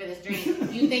back the money for this drink.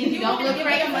 You think you don't look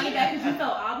crazy? Money back because you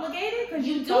felt obligated? Because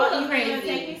you do look crazy. You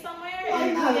take me somewhere?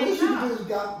 Like, nah, what you do is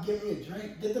give me a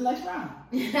drink, get the next round.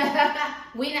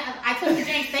 I took the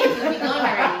drink safe because we going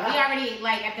already. We already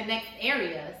like at the next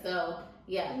area, so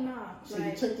yeah. Nah. So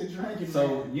you took the drink and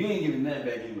So you ain't giving that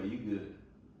back anyway. You good?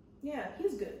 Yeah,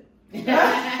 he's good.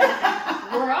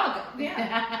 We're all good.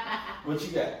 Yeah. What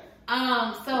you got?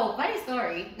 So funny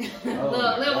story.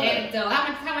 Oh, little anecdote.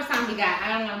 How much time we got?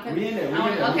 I don't know. We in there.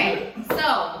 Okay,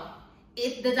 so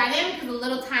the dynamic is a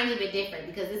little tiny bit different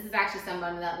because this is actually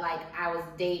someone that like I was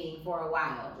dating for a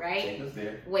while, right? Take us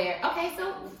there. So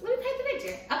let me paint the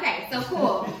picture. Okay, so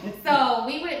cool. So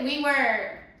we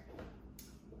were.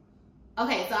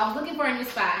 Okay, so I was looking for a new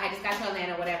spot. I just got to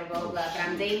Atlanta, whatever, blah, blah, blah. But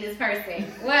I'm dating this person.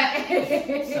 What?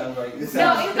 Sounds like it's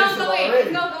gonna go in.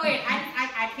 It's gonna go in.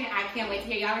 I can't wait to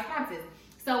hear y'all responses.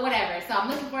 So whatever. So I'm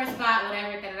looking for a spot,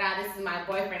 whatever. This is my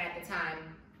boyfriend at the time.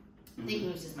 I think he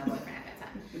was just my boyfriend at that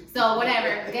time. So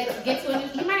whatever. Get to a new.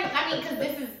 Because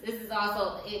this is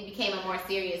also it became a more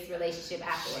serious relationship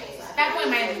afterwards. So at that point,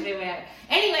 might have been whatever.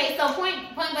 Anyway, so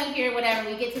point blank here, whatever.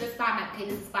 We get to the spot. I'm like, okay,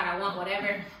 this is the spot I want.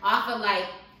 Whatever. Off of like.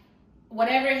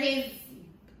 Whatever his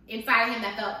inside of him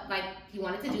that felt like he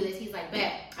wanted to do this, he's like,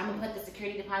 bet, I'm gonna put the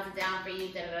security deposit down for you,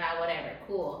 whatever,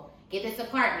 cool. Get this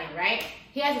apartment, right?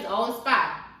 He has his own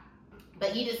spot,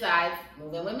 but he decides,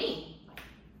 move in with me.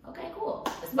 Okay, cool.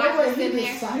 The spot's just sitting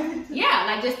there. Yeah,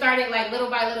 like just started like little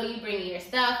by little, you bring your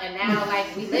stuff, and now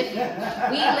like we live here.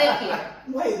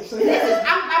 Wait, so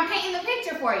I'm painting the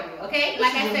picture for you, okay?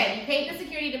 Like I said, you paid the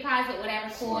security deposit, whatever,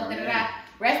 cool,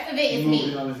 Rest of it is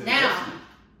me.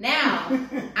 Now,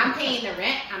 I'm paying the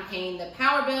rent, I'm paying the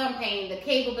power bill, I'm paying the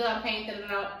cable bill, I'm paying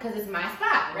because it's my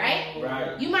spot, right?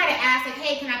 Right. You might have asked, like,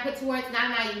 hey, can I put towards,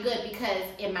 now you good, because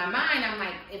in my mind, I'm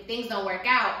like, if things don't work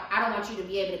out, I don't want you to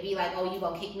be able to be like, oh, you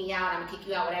gonna kick me out, I'm gonna kick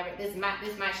you out, whatever. This is my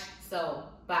so,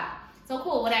 bye. So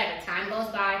cool, whatever, time goes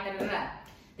by,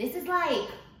 This is like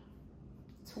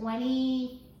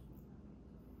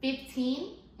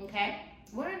 2015, okay?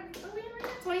 Where are we in right now?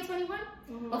 2021?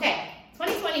 Mm-hmm. Okay.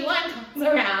 2021 comes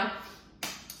around,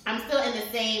 I'm still in the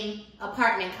same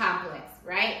apartment complex,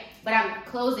 right? But I'm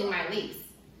closing my lease.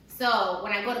 So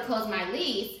when I go to close my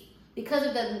lease, because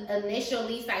of the initial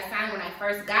lease I signed when I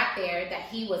first got there that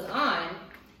he was on,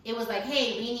 it was like,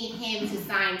 hey, we need him to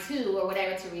sign too or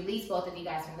whatever to release both of you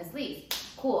guys from this lease.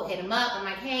 Cool, hit him up. I'm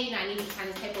like, hey, I need you to sign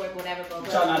this paperwork, whatever. Blah,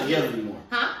 blah. Y'all not together anymore.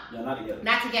 Huh? Y'all not together.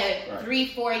 Not together.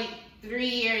 Right. 3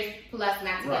 years plus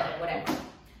not together, right. Whatever.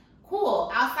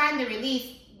 Cool, I'll sign the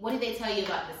release. What did they tell you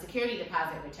about the security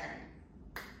deposit return?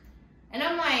 And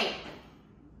I'm like,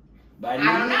 I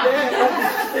don't know.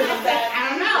 I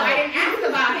don't know. I didn't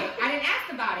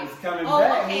ask about it. It's coming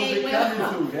back. Okay, Who's it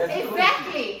coming to? That's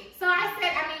exactly. So I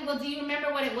said, well, do you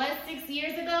remember what it was 6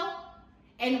 years ago?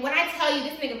 And when I tell you,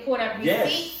 this nigga pulled up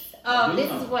receipts. This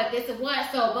is what,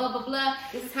 so blah, blah, blah.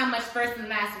 This is how much first and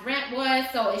last rent was.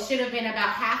 So it should have been about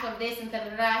half of this and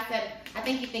da-da-da. I said, I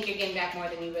think you think you're getting back more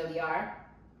than you really are.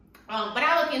 But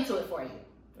I'll look into it for you,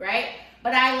 right?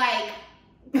 But I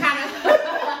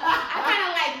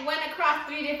went across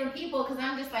 3 different people because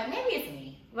I'm just like, maybe it's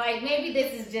me. Like, maybe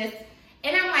this is just,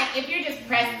 and I'm like, if you're just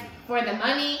pressed for the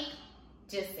money,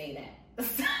 just say that.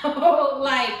 So,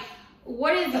 like,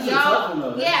 what is that's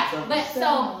y'all? Yeah, but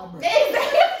so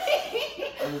exactly.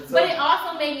 But it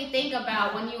also made me think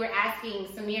about when you were asking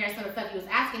Samira some of the stuff you was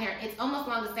asking her. It's almost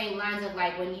along the same lines of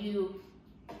like when you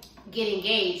get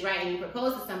engaged, right, and you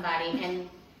propose to somebody, and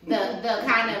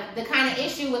the kind of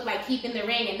issue with like keeping the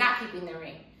ring and not keeping the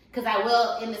ring. Because I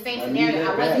will, in the same scenario,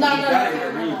 I was no.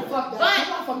 But that's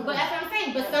what I'm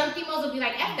saying. But some females will be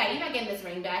like, F that, you're not getting this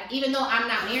ring back, even though I'm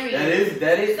not married.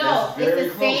 That is. So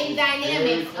it's the same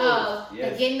dynamic of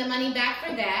getting the money back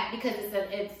for that, because it's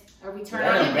a return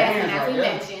on investment, as we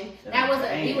mentioned.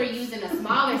 We were using a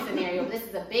smaller scenario. This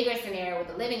is a bigger scenario with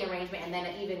the living arrangement, and then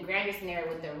an even grander scenario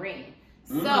with the ring.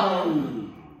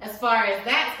 So, as far as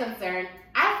that's concerned,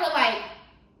 I feel like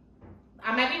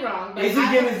I might be wrong, but is he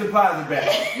getting his deposit back?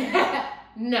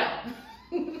 No.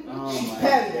 Oh my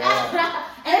God.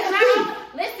 And it's not.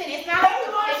 Listen, it's not.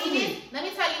 Let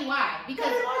me tell you why.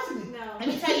 Because let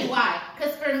me tell you why.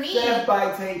 Because for me, Steph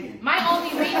by taking. My only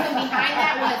reason behind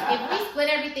that was if we split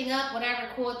everything up, whatever,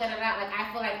 cool, like I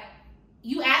feel like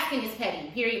you asking is petty.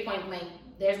 Period. Point blank.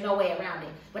 There's no way around it.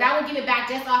 But I would give it back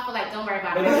just off of like, don't worry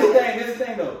about it. But this is the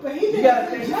thing though. You gotta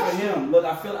think for him. Look,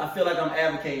 I feel like I'm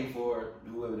advocating for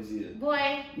whoever this is.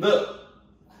 Boy. Look.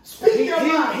 He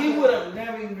would have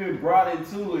never even been brought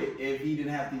into it if he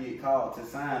didn't have to get called to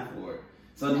sign for it.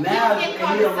 So now he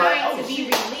called to sign to be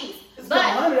released. But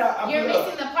you're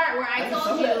missing the part where I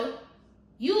told you,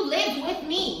 you lived with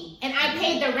me, and I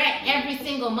paid the rent every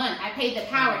single month. I paid the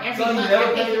power every month.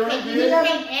 I paid the rent. He didn't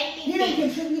pay anything. He didn't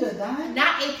contribute a dime?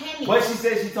 Not a penny. But she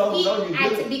said she told him no, you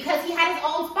did. Because he had his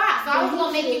own spot. So I was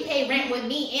going to make you pay rent with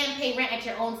me and pay rent at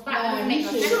your own spot. That doesn't make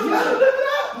no sense.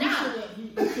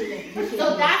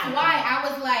 So that's why I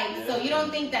was like, so you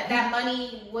don't think that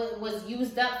money was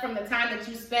used up from the time that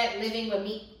you spent living with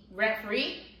me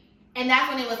rent-free? And that's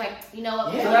when it was like, you know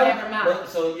what, never mind.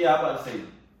 So yeah, I'm about to say,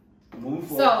 move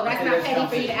forward. So that's not petty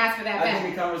for you to ask for that back. I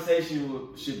think the conversation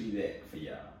should be that for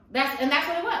y'all. That's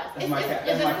what it was. The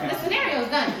scenario's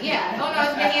done. Yeah. Oh no,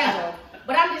 it's been handled.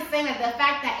 But I'm just saying that the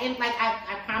fact that,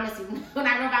 I promise you, when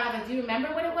I wrote about it, do you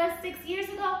remember what it was 6 years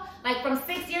ago? Like from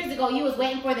 6 years ago, you was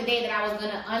waiting for the day that I was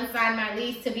going to unsign my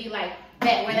lease to be like,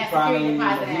 bet where that security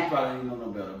deposit at. He probably didn't know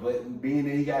no better. But being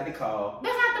that he got the call.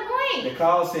 That's not the point. The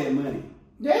call said money.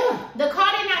 Yeah. The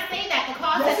call did not say that. The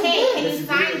call said, hey, can you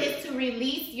sign this to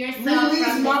release yourself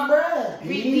from my bread.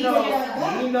 He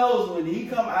knows when he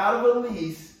come out of a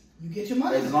lease, you get your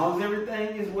money. As long as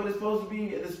everything is what it's supposed to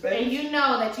be at the space. And you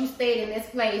know that you stayed in this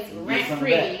place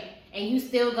rent-free, and you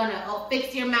still gonna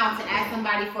fix your mouth to ask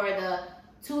somebody for the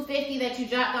 $250 that you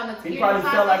dropped on the security deposit. He probably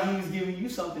felt like he was giving you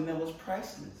something that was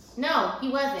priceless. No, he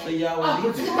wasn't. So y'all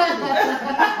wasn't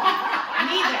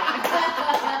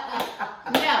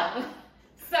No.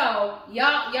 So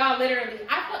y'all literally,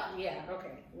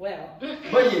 okay, well.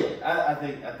 But yeah, I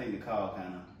think the call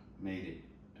kind of made it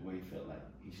the way he felt like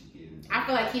he should give it. I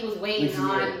feel like he was waiting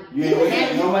on. You ain't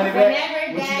waiting. No money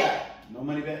back. What you got? No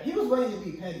money back. He was waiting to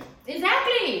be petty.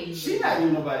 Exactly. She not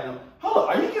giving nobody no. Hold up,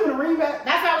 are you giving a ring back?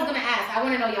 That's what I was gonna ask. I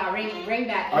want to know y'all ring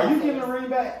back. Are you giving a ring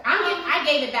back? I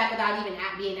gave it back without even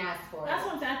being asked for it. That's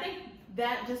what I'm saying. I think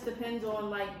that just depends on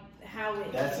like how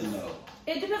it. That's a no.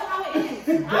 It depends on how it ends. I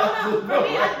don't know. For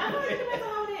me, I don't know. It depends on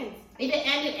how it ends. If it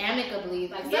ended amicably,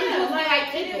 like some yeah, people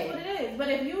like it is what it is. But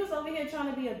if you was over here trying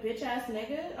to be a bitch ass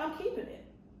nigga, I'm keeping it.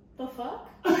 The fuck?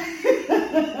 And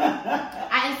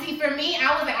see, for me,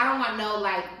 I was like, I don't want no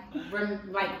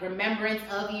remembrance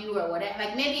of you or whatever.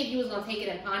 Like maybe if you was gonna take it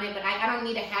and pawn it, but I don't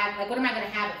need to have. Like, what am I gonna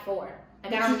have it for?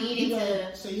 Like, I don't need it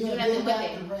to. So you gonna give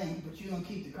back the ring, but you gonna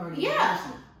keep the card. Yeah.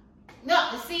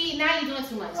 No, see, now you're doing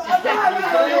too much.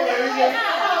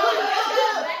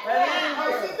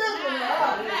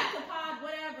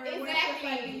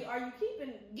 Exactly. Are you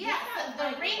keeping? Yeah, the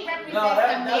ring represents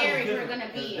the marriage we're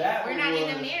gonna be in. We're not in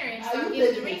a marriage, so I'm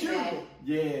giving the ring back.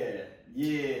 Yeah.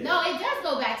 No, it does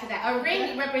go back to that. A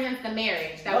ring represents the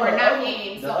marriage that we're not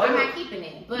in, so I'm not keeping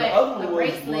it. But a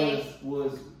bracelet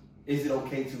is it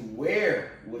okay to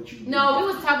wear what you? No, we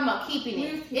was talking about keeping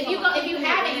it. If you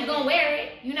have it, you're gonna wear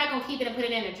it. You're not gonna keep it and put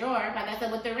it in a drawer. Like I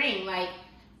said with the ring, like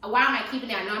why am I keeping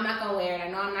it? I know I'm not gonna wear it. I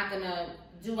know I'm not gonna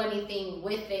do anything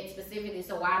with it specifically.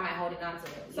 So why am I holding on to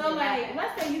it? So like,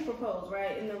 let's say you propose,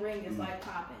 right, and the ring is like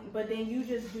popping, but then you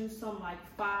just do some like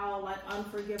foul, like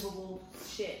unforgivable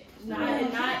shit.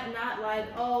 Not like,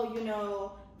 oh, you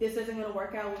know, this isn't gonna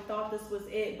work out. We thought this was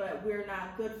it, but we're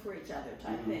not good for each other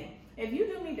type thing. If you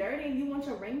do me dirty and you want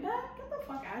your ring back, get the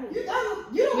fuck out of here.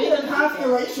 You don't get a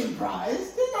constellation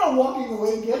prize. There's no walking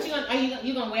away gift. Are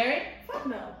you gonna wear it? Fuck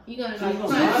no. You gonna keep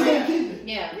it?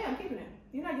 Yeah, I'm keeping it.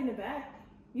 You're not getting it back.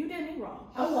 You did me wrong.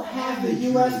 I will have the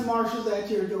U.S. Marshals at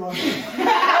your door. No, it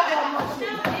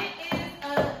is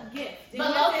a gift. But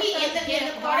low-key, in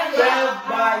court of Steph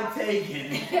by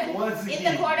taking. Once again. In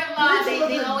the court of law,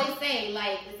 they always say,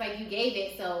 like, it's like you gave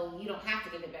it, so you don't have to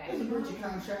give it back. It's a breach of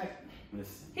contract.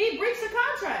 Listen. He breached the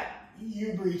contract.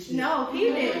 You breached it. No, he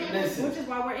did. Listen. Which is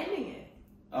why we're ending it.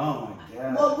 Oh my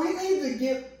God. Well, we need to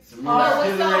get. So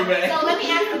let me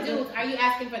ask you, dude, are you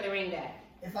asking for the ring back?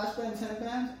 If I spend 10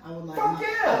 bands, I would like.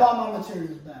 Yeah. I want my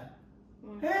materials back.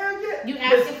 Hell yeah. You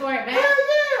asking for it back? Hell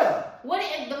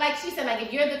yeah. But like she said, like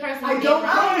if you're the person I who don't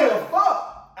give a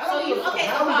fuck. So you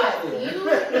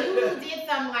did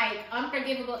some like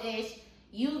unforgivable-ish.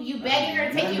 You begging her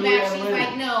to take you back. She's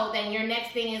like, no. Then your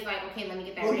next thing is like, okay, let me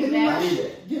get that ring back.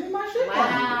 Give me my shit back.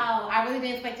 Wow, I really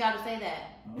didn't expect y'all to say that.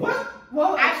 What?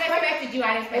 Well, I expected you.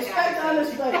 I didn't expect y'all to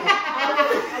say unexpected.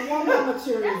 I want my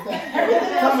materials back.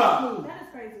 Come on. That is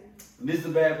crazy. This is the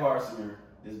bad part, Samir.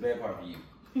 This is the bad part for you.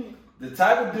 The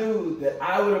type of dude that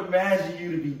I would imagine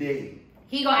you to be dating.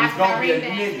 He gonna ask for that ring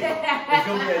back. It's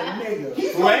gonna be a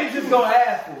nigga who ain't just gonna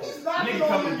ask for it. Nigga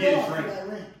come and get his ring.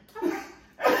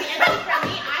 Okay, and for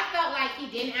me, I felt like he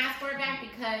didn't ask for it back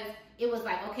because it was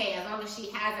like, okay, as long as she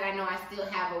has it, I know I still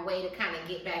have a way to kind of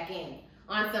get back in.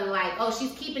 On some like, oh,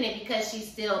 she's keeping it because she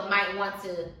still might want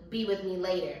to be with me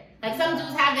later. Like some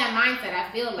dudes have that mindset.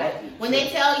 I feel like when they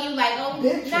tell you like, oh,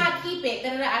 not keep it.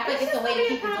 I think it's a way to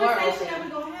keep the door open. That we're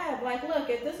gonna have. Like, look,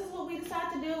 if this is what we decide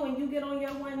to do, and you get on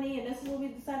your one knee, and this is what we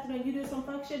decide to do, and you do some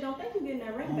fuck shit, don't think you're getting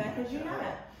that ring back because you're not.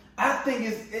 I think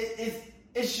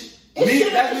it should.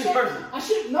 That's me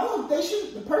personally. They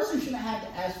should. The person shouldn't have to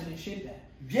ask for their shit back.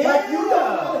 Yeah. Like, you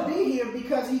don't want to be here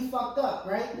because he fucked up,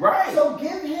 right? Right. So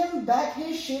give him back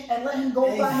his shit and let him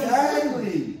go by his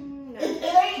Exactly. It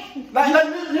ain't.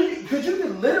 Because you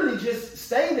could literally just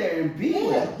stay there and be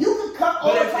with him. You could cut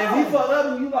all But the time. if he fucked up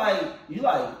and you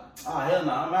like, oh, hell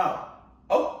no, I'm out.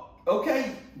 Oh,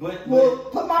 okay. But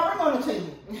put my ring on the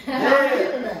table.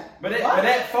 Yeah. But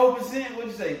that 4%,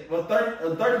 what'd you say? Well,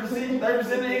 30% of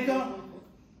the income?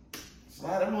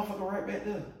 Slide that motherfucker right back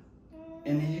there.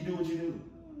 And then you do what you do.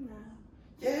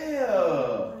 Yeah.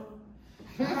 All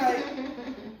right.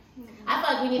 I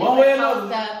thought we need to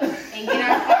post up and get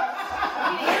our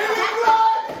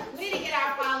we need to get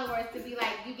our followers to be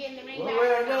like, you getting the ring back? One way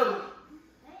or another.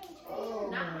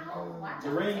 Watch The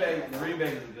ring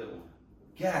back is a good one.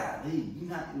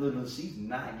 Golly, she's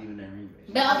not giving that ring back.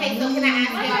 But okay, so can I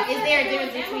ask y'all, is there a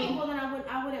difference between? Well, then I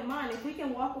wouldn't mind if we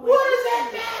can walk away. What does that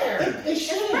matter? It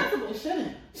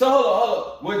shouldn't. So hold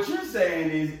on. What you're saying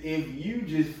is, if you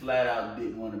just flat out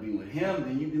didn't want to be with him,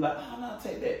 then you'd be like, oh no,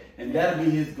 take that, and that'll be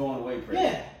his going away present.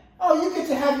 Yeah. Oh, you get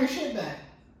to have your shit back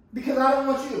because I don't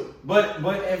want you. But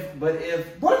if what if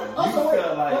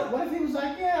he was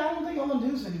like, yeah, I don't think I'm gonna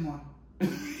do this anymore.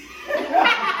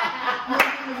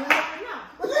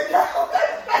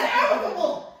 That's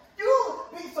amicable.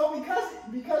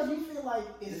 Because you feel like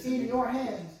it's in your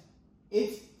hands,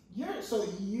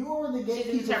 you're the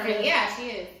gatekeeper. Yeah, she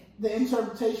is. The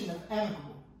interpretation of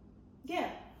amicable. Yeah.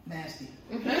 Nasty.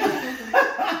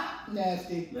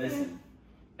 Nasty. Listen,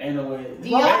 ain't no way. Do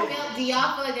y'all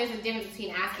feel like there's a difference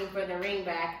between asking for the ring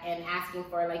back and asking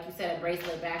for, like you said, a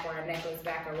bracelet back or a necklace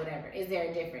back or whatever? Is there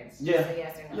a difference? Yeah. Just a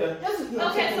yes or no? Yeah.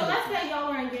 Okay, so let's say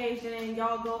y'all are engaged and then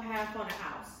y'all go have fun at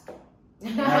house.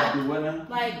 Have to do what now?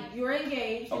 Like, you're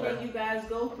engaged Okay. and then you guys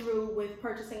go through with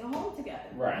purchasing a home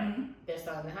together. Right. They're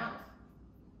selling the house.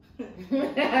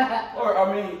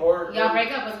 or y'all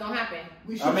break up, what's gonna happen?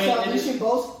 We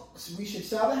should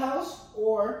sell the house,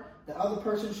 or the other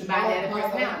person should buy the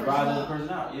other person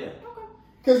out. Yeah. Okay.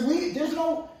 Because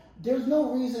there's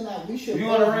no reason that we should. If you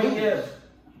want a ring, yes.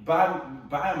 Buy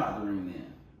him out the ring then,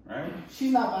 right?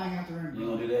 She's not buying out the ring. You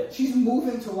gonna do that? She's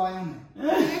moving to Wyoming.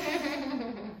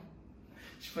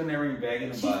 She's putting that ring back in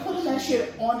the box. She's putting that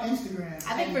shit on Instagram.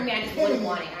 I think for me, I just wouldn't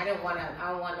want it. I don't want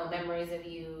no memories of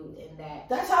you in that.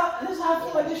 That's how I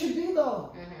feel like it should be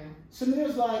though.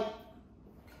 Samir's like,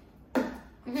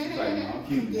 she's like, no, I'm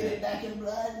keeping get that. it back in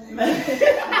blood. Keep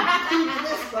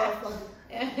this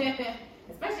motherfucker.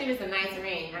 Especially if it's a nice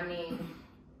ring. I mean,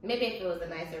 maybe if it was a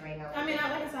nicer ring. Like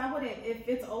I said, I wouldn't. If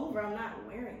it's over, I'm not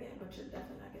wearing it. But you're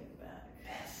definitely not getting it back.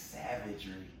 That's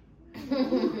savagery.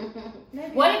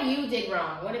 What if you did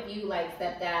wrong? What if you like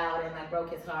stepped out and like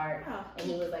broke his heart and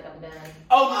he was like, I'm done?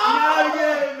 Oh, now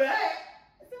get it back.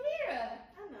 Samira.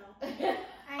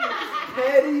 I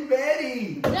know.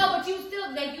 Betty. No, but you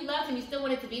still like you loved him. You still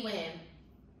wanted to be with him,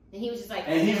 and he was just like,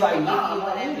 and he's like, nah,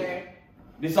 whatever.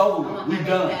 This over with. We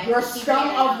done. You're scum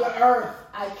of the earth.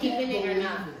 I keeping it or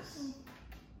not?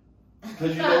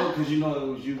 Because you know it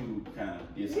was you who kind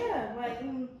of did something. Yeah, like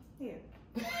here.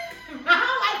 I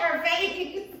don't like her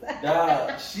face.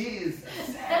 Dog, she is a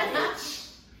savage.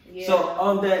 Yeah. So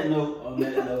on that note,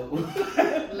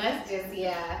 let's just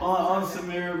on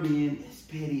Samira being as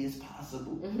petty as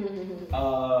possible.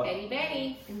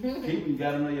 Petty. People, you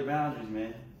gotta know your boundaries,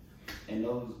 man, and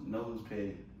know who's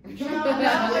petty. That's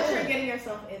what you're getting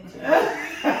yourself into.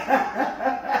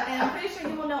 And I'm pretty sure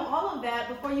you will know all of that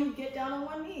before you get down on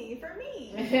one knee for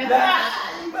me. You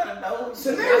better know.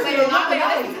 Samira's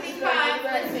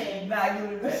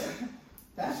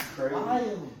That's crazy.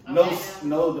 wild.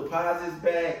 No deposits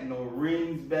back, no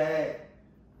rings back.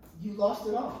 You lost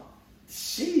it all.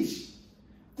 Sheesh.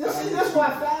 That's why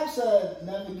Fab said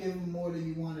never give him more than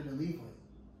you wanted to leave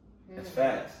with. That's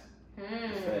facts.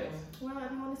 That's facts. Well,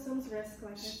 everyone assumes risk,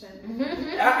 like I said.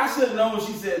 I should have known when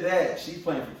she said that. She's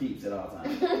playing for keeps at all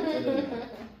times.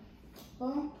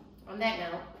 Well, on that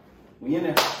note, we in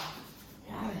there.